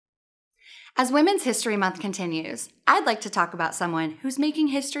As Women's History Month continues, I'd like to talk about someone who's making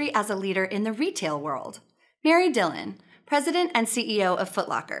history as a leader in the retail world, Mary Dillon, President and CEO of Foot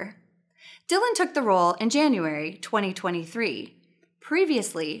Locker. Dillon took the role in January 2023.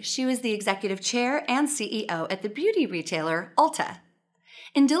 Previously, she was the executive chair and CEO at the beauty retailer Ulta.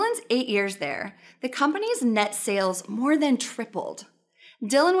 In Dillon's 8 years there, the company's net sales more than tripled.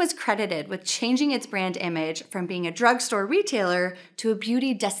 Dillon was credited with changing its brand image from being a drugstore retailer to a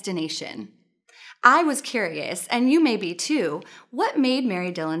beauty destination. I was curious, and you may be too, what made Mary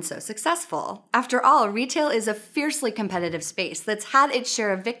Dillon so successful? After all, retail is a fiercely competitive space that's had its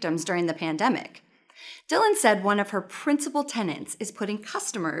share of victims during the pandemic. Dillon said one of her principal tenets is putting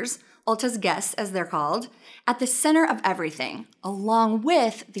customers, Ulta's guests as they're called, at the center of everything, along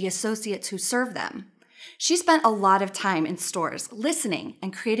with the associates who serve them. She spent a lot of time in stores listening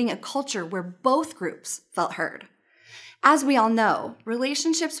and creating a culture where both groups felt heard. As we all know,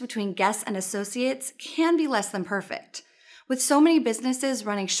 relationships between guests and associates can be less than perfect. With so many businesses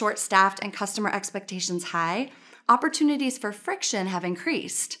running short-staffed and customer expectations high, opportunities for friction have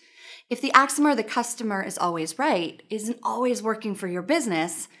increased. If the axiom "the customer is always right" isn't always working for your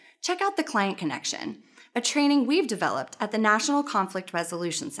business, check out the Client Connection, a training we've developed at the National Conflict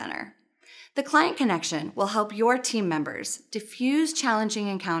Resolution Center. The Client Connection will help your team members diffuse challenging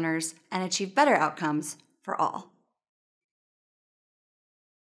encounters and achieve better outcomes for all.